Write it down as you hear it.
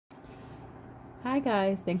Hi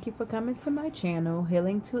guys, thank you for coming to my channel,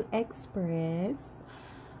 Healing to Express.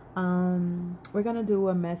 We're gonna do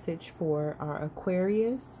a message for our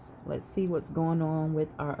Aquarius. Let's see what's going on with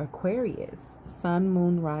our Aquarius, Sun,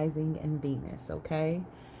 Moon, Rising, and Venus. Okay,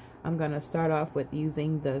 I'm gonna start off with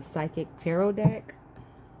using the Psychic Tarot deck.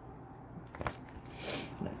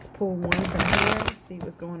 Let's pull one from here, see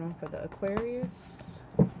what's going on for the Aquarius.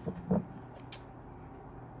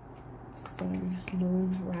 Sun,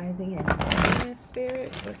 Moon, Rising, and Venus.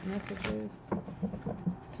 Spirit, what messages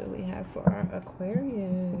do we have for our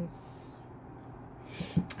Aquarius?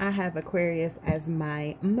 I have Aquarius as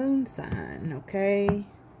my moon sign, okay?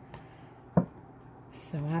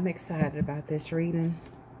 So I'm excited about this reading.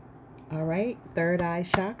 All right, third eye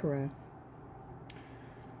chakra.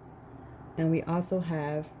 And we also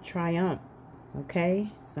have triumph,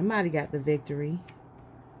 okay? Somebody got the victory.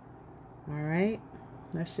 All right,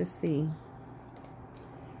 let's just see.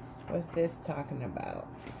 What's this talking about?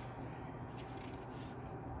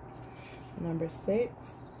 Number 6.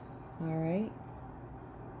 All right.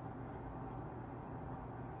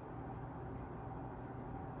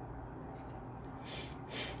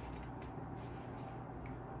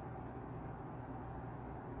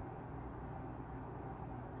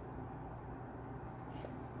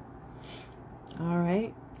 All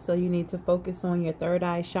right. So you need to focus on your third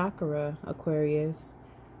eye chakra, Aquarius.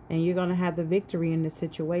 And you're going to have the victory in this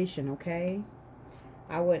situation, okay?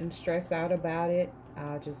 I wouldn't stress out about it.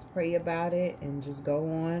 I'll just pray about it and just go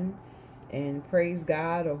on and praise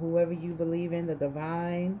God or whoever you believe in, the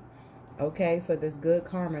divine, okay, for this good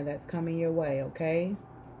karma that's coming your way, okay?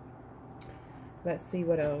 Let's see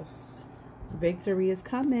what else. Victory is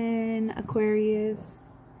coming, Aquarius.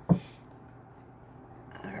 All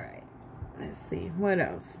right. Let's see. What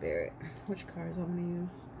else, Spirit? Which cards I'm going to use?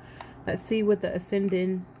 Let's see what the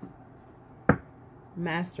Ascending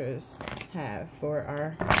Masters have for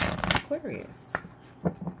our Aquarius.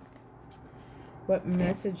 What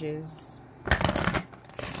messages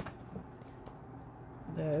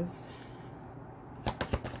does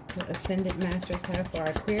the Ascendant Masters have for our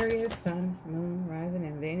Aquarius? Sun, Moon, Rising,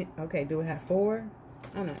 and Venus. Okay, do we have 4?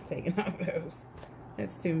 I'm not taking all those.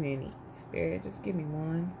 That's too many. Spirit, just give me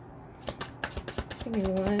one. Give me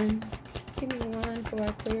one. Give me one for our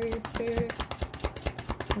Aquarius, Spirit.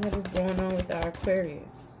 What is going on with our Aquarius?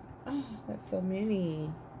 Oh, that's so many.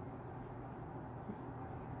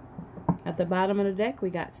 At the bottom of the deck, we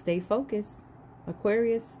got stay focused.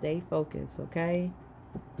 Aquarius, stay focused, okay?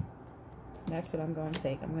 That's what I'm going to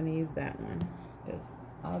take. I'm going to use that one because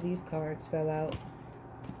all these cards fell out.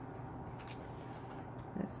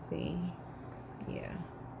 Let's see. Yeah.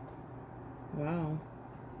 Wow.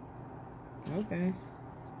 Okay.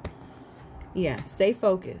 Yeah, stay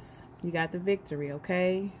focused. You got the victory,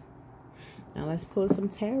 okay? Now let's pull some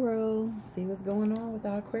tarot. See what's going on with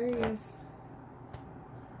our Aquarius.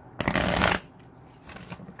 I'm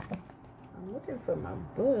looking for my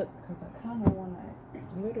book because I kind of want to a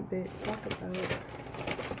little bit talk about it.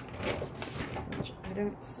 Which I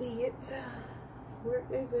don't see it. Where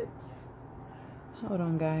is it? Hold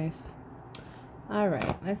on, guys.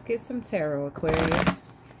 Alright, let's get some tarot, Aquarius.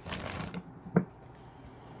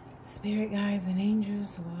 Spirit guides and angels,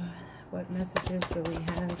 what messages do we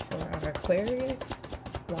have for our Aquarius?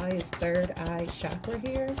 Why is third eye chakra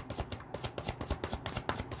here?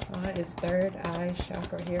 Why is third eye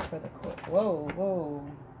chakra here for the court? Whoa, whoa.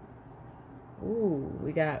 Ooh,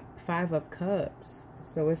 we got 5 of Cups.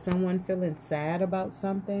 So is someone feeling sad about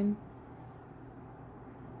something?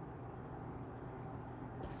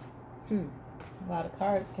 A lot of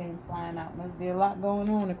cards came flying out. Must be a lot going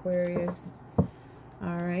on, Aquarius.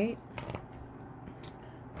 All right.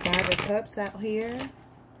 5 of Cups out here.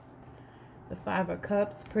 The 5 of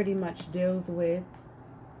Cups pretty much deals with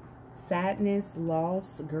sadness,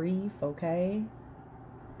 loss, grief, okay?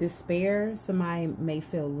 Despair. Somebody may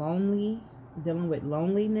feel lonely, dealing with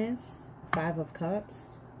loneliness. 5 of Cups.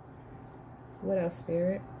 What else,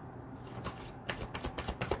 Spirit?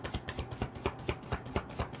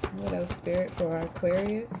 What else, Spirit, for our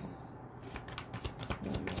Aquarius?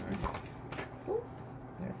 One more. Ooh,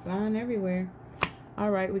 they're flying everywhere. All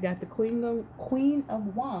right, we got the Queen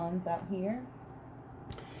of Wands out here,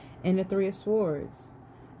 and the 3 of Swords.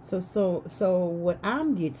 So what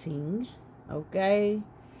I'm getting, okay,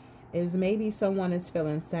 is maybe someone is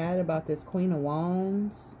feeling sad about this Queen of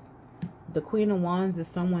Wands. The Queen of Wands is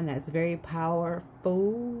someone that's very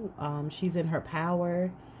powerful. She's in her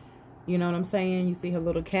power. You know what I'm saying? You see her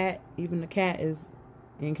little cat. Even the cat is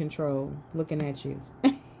in control, looking at you.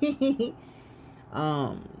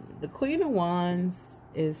 The Queen of Wands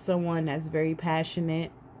is someone that's very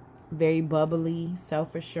passionate. very bubbly,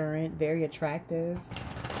 self-assurant, very attractive.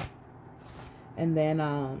 And then,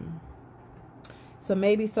 so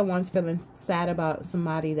maybe someone's feeling sad about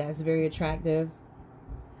somebody that's very attractive,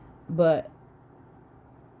 but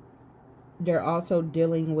they're also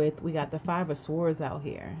dealing with, we got the Five of Swords out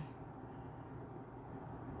here.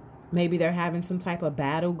 Maybe they're having some type of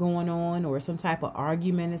battle going on, or some type of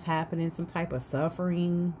argument is happening, some type of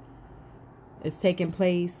suffering is taking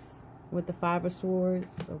place with the Five of Swords,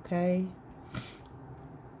 okay?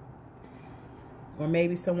 Or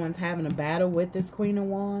maybe someone's having a battle with this Queen of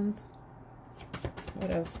Wands.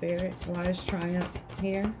 What else, Spirit? Why is Triumph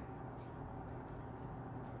here?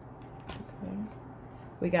 Okay.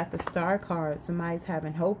 We got the Star card. Somebody's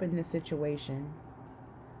having hope in this situation.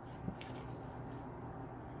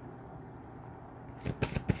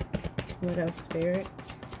 What else, Spirit?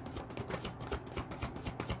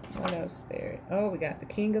 What else, Spirit? Oh, we got the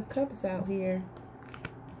King of Cups out here.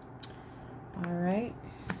 All right.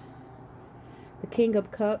 The King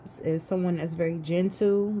of Cups is someone that's very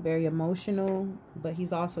gentle, very emotional, but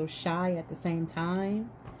he's also shy at the same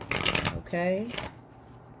time. Okay.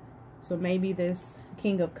 So maybe this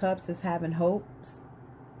King of Cups is having hopes.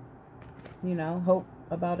 You know, hope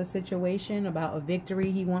about a situation, about a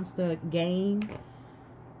victory he wants to gain.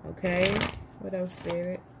 Okay. What else,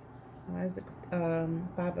 Spirit? Why is the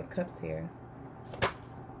Five of Cups here?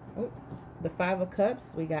 Oh, the Five of Cups.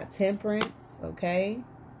 We got Temperance. Okay.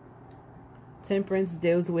 Temperance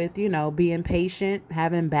deals with, you know, being patient,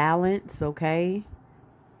 having balance. Okay.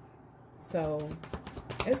 So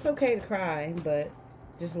it's okay to cry, but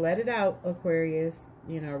just let it out, Aquarius.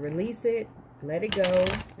 You know, release it, let it go,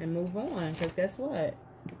 and move on. Because guess what?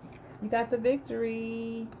 You got the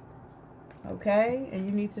victory. Okay, and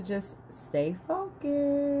you need to just stay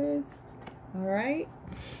focused. All right.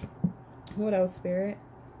 What else, Spirit?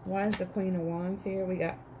 Why is the Queen of Wands here? We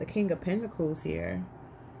got the King of Pentacles here.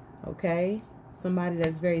 Okay, somebody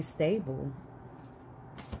that's very stable.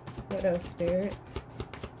 What else, Spirit?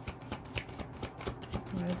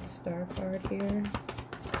 Why is the Star card here?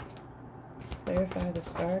 Clarify the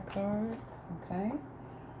Star card.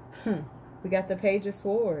 Okay. We got the Page of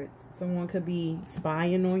Swords. Someone could be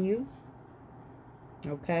spying on you.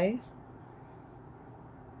 Okay.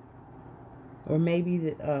 Or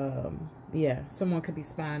maybe yeah, someone could be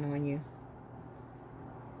spying on you.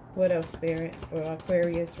 What else, Spirit, for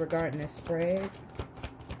Aquarius regarding this spread?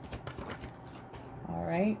 All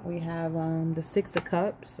right, we have the Six of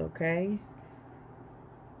Cups. Okay.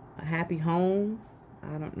 A happy home.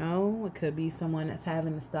 I don't know. It could be someone that's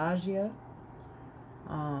having nostalgia.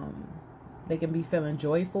 They can be feeling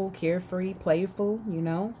joyful, carefree, playful, you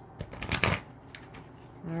know.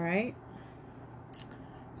 All right.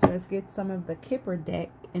 So let's get some of the Kipper deck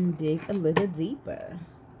and dig a little deeper.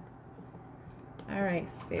 All right,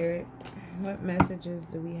 Spirit. What messages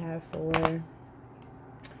do we have for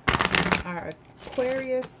our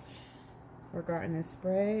Aquarius regarding this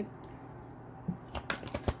spread?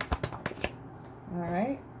 All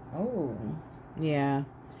right. Oh, yeah.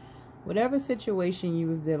 Whatever situation you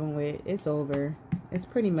was dealing with, it's over. It's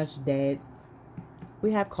pretty much dead.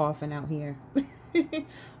 We have coffin out here.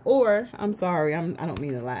 Or, I'm sorry, I don't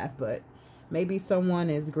mean to laugh, but maybe someone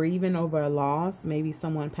is grieving over a loss. Maybe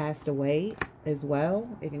someone passed away as well.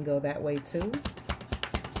 It can go that way too.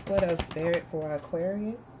 What else, Spirit, for our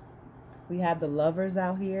Aquarius? We have the Lovers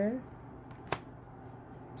out here.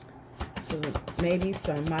 So maybe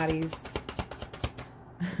somebody's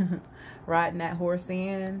riding that horse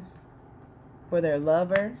in for their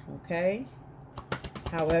lover. Okay.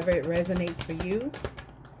 However it resonates for you.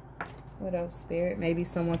 What else, Spirit? Maybe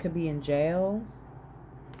someone could be in jail.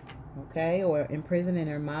 Okay. Or in prison in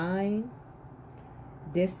their mind.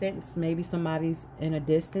 Distance. Maybe somebody's in a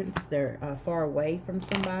distance. They're far away from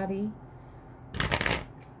somebody.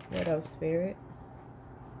 What else, Spirit?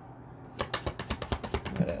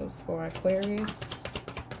 What else for Aquarius?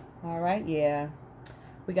 Alright, yeah.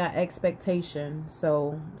 We got expectation.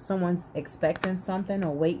 So someone's expecting something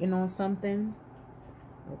or waiting on something.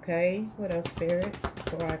 Okay. What else, Spirit,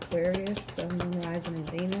 for our Aquarius? Sun, Moon, Rising, and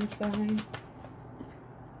Venus sign.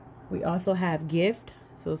 We also have gift.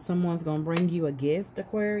 So someone's going to bring you a gift,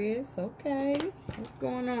 Aquarius. Okay. What's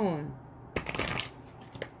going on?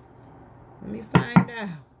 Let me find out.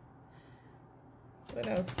 What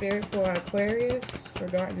else, Spirit, for our Aquarius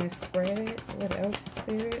regarding this spread? What else,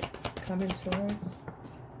 Spirit, coming to us?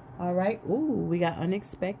 All right. Ooh, we got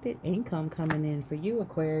unexpected income coming in for you,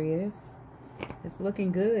 Aquarius. It's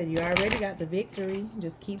looking good. You already got the victory.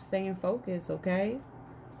 Just keep staying focused, okay?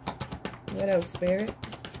 What else, Spirit?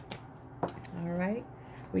 All right.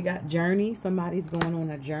 We got journey. Somebody's going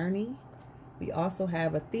on a journey. We also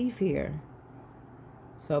have a thief here.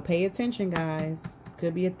 So pay attention, guys.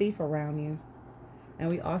 Could be a thief around you. And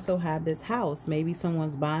we also have this house. Maybe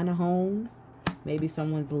someone's buying a home. Maybe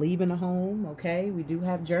someone's leaving a home. Okay, we do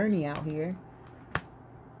have journey out here.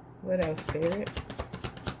 What else, Spirit?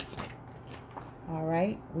 All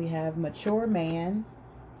right, we have mature man.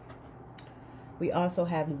 We also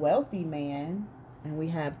have wealthy man. And we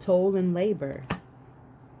have toil and labor.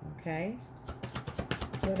 Okay.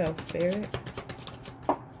 What else, Spirit?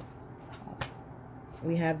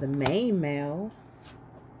 We have the main male.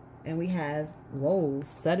 And we have, whoa,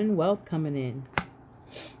 sudden wealth coming in.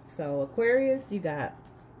 So, Aquarius, you got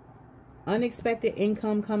unexpected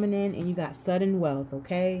income coming in. And you got sudden wealth,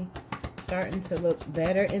 okay? Starting to look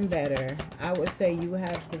better and better. I would say you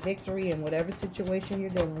have the victory in whatever situation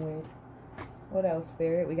you're dealing with. What else,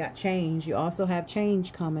 Spirit? We got change. You also have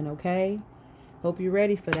change coming, okay? Hope you're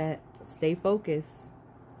ready for that. Stay focused.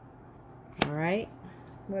 All right.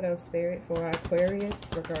 What else, Spirit, for our Aquarius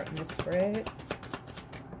regarding the spread?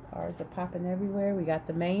 Cards are popping everywhere. We got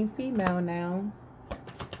the main female now.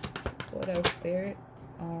 What else, Spirit?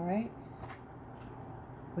 All right.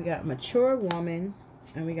 We got mature woman.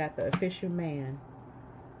 And we got the official man.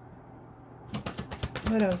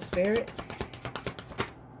 What else, Spirit?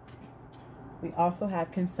 We also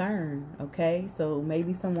have concern, okay? So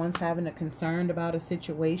maybe someone's having a concern about a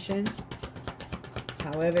situation.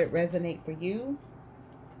 However it resonates for you.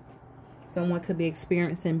 Someone could be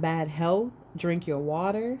experiencing bad health. Drink your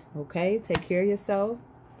water, okay? Take care of yourself.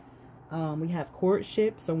 We have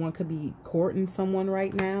courtship. Someone could be courting someone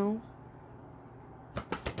right now.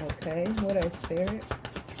 Okay, what else, Spirit?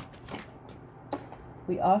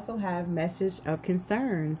 We also have message of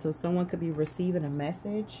concern. So someone could be receiving a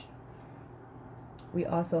message. We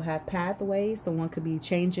also have pathways. Someone could be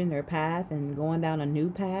changing their path and going down a new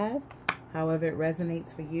path. However it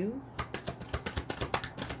resonates for you.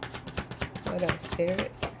 What else,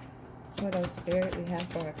 Spirit? What else, Spirit, we have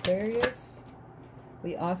for Aquarius?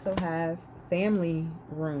 We also have family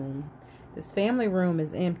room. This family room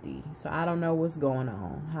is empty. So I don't know what's going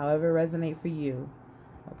on. However it resonates for you.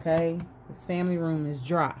 Okay? This family room is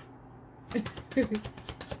dry.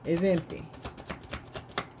 It's empty.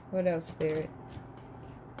 What else, Spirit?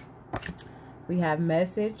 We have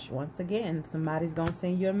message. Once again, somebody's going to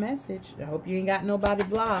send you a message. I hope you ain't got nobody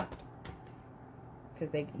blocked.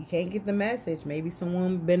 Because you can't get the message. Maybe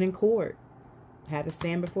someone been in court. Had to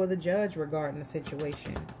stand before the judge regarding the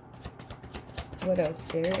situation. What else,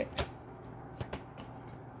 Spirit?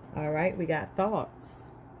 Alright, we got thoughts.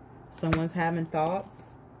 Someone's having thoughts.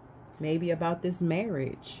 Maybe about this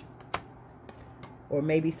marriage. Or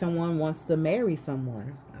maybe someone wants to marry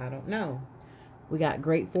someone. I don't know. We got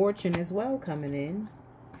great fortune as well coming in.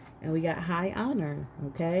 And we got high honor,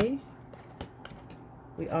 okay?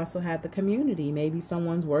 We also have the community. Maybe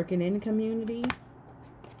someone's working in the community.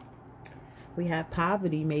 We have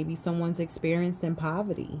poverty. Maybe someone's experiencing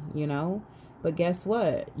poverty, you know. But guess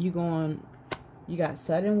what? You got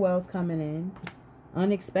sudden wealth coming in.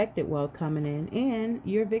 Unexpected wealth coming in. And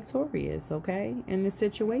you're victorious, okay? In this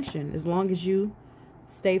situation. As long as you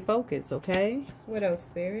stay focused, okay? What else,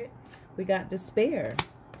 Spirit? We got despair.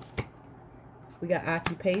 We got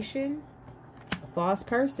occupation. A false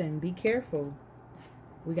person. Be careful.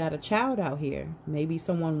 We got a child out here. Maybe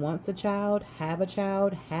someone wants a child, have a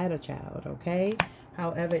child, had a child, okay?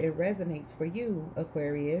 However it resonates for you,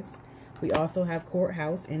 Aquarius. We also have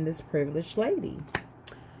courthouse in this privileged lady.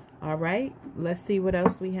 All right, let's see what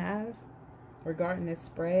else we have. Regarding this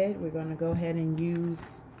spread, we're going to go ahead and use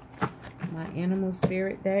my animal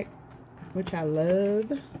spirit deck, which I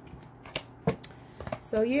love.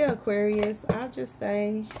 So yeah, Aquarius, I'll just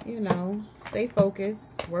say, you know, stay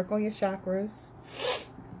focused, work on your chakras.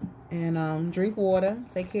 And drink water.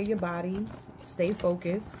 Take care of your body. Stay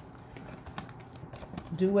focused.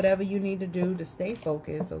 Do whatever you need to do to stay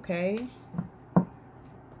focused, okay?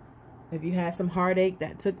 If you had some heartache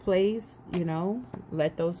that took place, you know,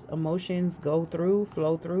 let those emotions go through,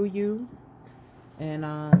 flow through you. And,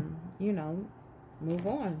 you know, move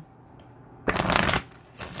on.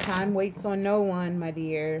 Time waits on no one, my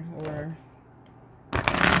dear. Or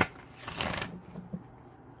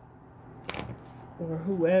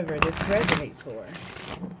whoever this resonates for.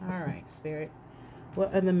 All right, Spirit.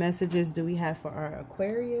 What other messages do we have for our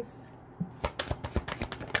Aquarius?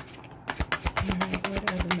 All right,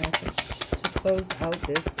 what other message to close out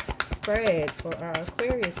this spread for our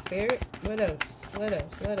Aquarius, Spirit? What else? What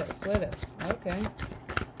else? What else? What else? Okay.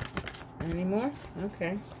 Any more?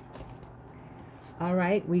 Okay. All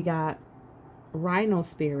right, we got Rhino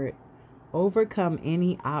Spirit. Overcome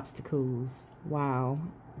any obstacles. Wow,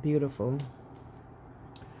 beautiful.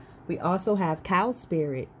 We also have cow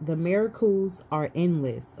spirit. The miracles are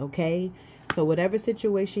endless, okay? So whatever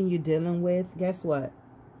situation you're dealing with, guess what?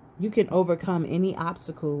 You can overcome any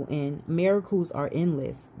obstacle, and miracles are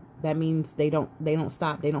endless. That means they don't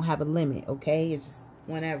stop. They don't have a limit, okay? It's just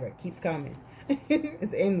whenever. It keeps coming.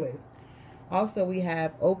 It's endless. Also, we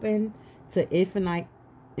have open to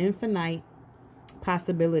infinite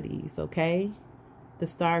possibilities, okay? The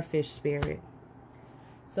starfish spirit.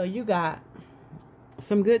 So you got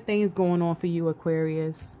some good things going on for you,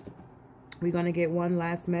 Aquarius. We're going to get one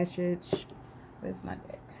last message. Where's my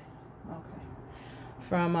deck? Okay.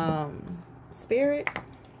 From Spirit.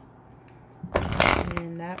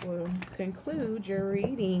 And that will conclude your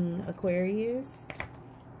reading, Aquarius.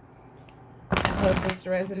 I hope this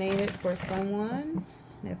resonated for someone.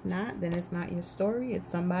 If not, then it's not your story. It's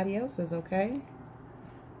somebody else's, okay?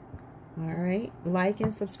 Alright. Like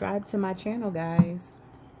and subscribe to my channel, guys.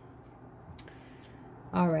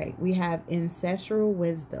 Alright. We have ancestral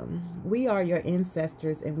wisdom. We are your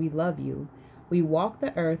ancestors and we love you. We walked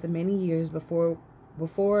the earth many years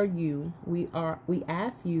before you. We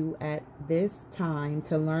ask you at this time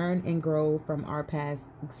to learn and grow from our past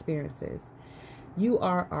experiences. You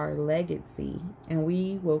are our legacy, and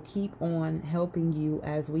we will keep on helping you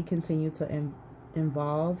as we continue to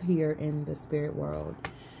evolve here in the spirit world.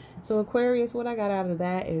 So Aquarius, what I got out of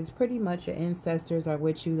that is pretty much your ancestors are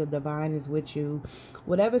with you. The divine is with you.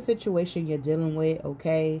 Whatever situation you're dealing with,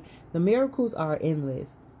 okay? The miracles are endless.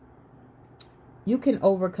 You can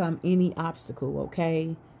overcome any obstacle,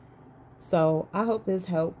 okay? So I hope this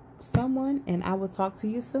helped someone, and I will talk to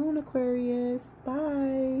you soon, Aquarius.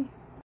 Bye.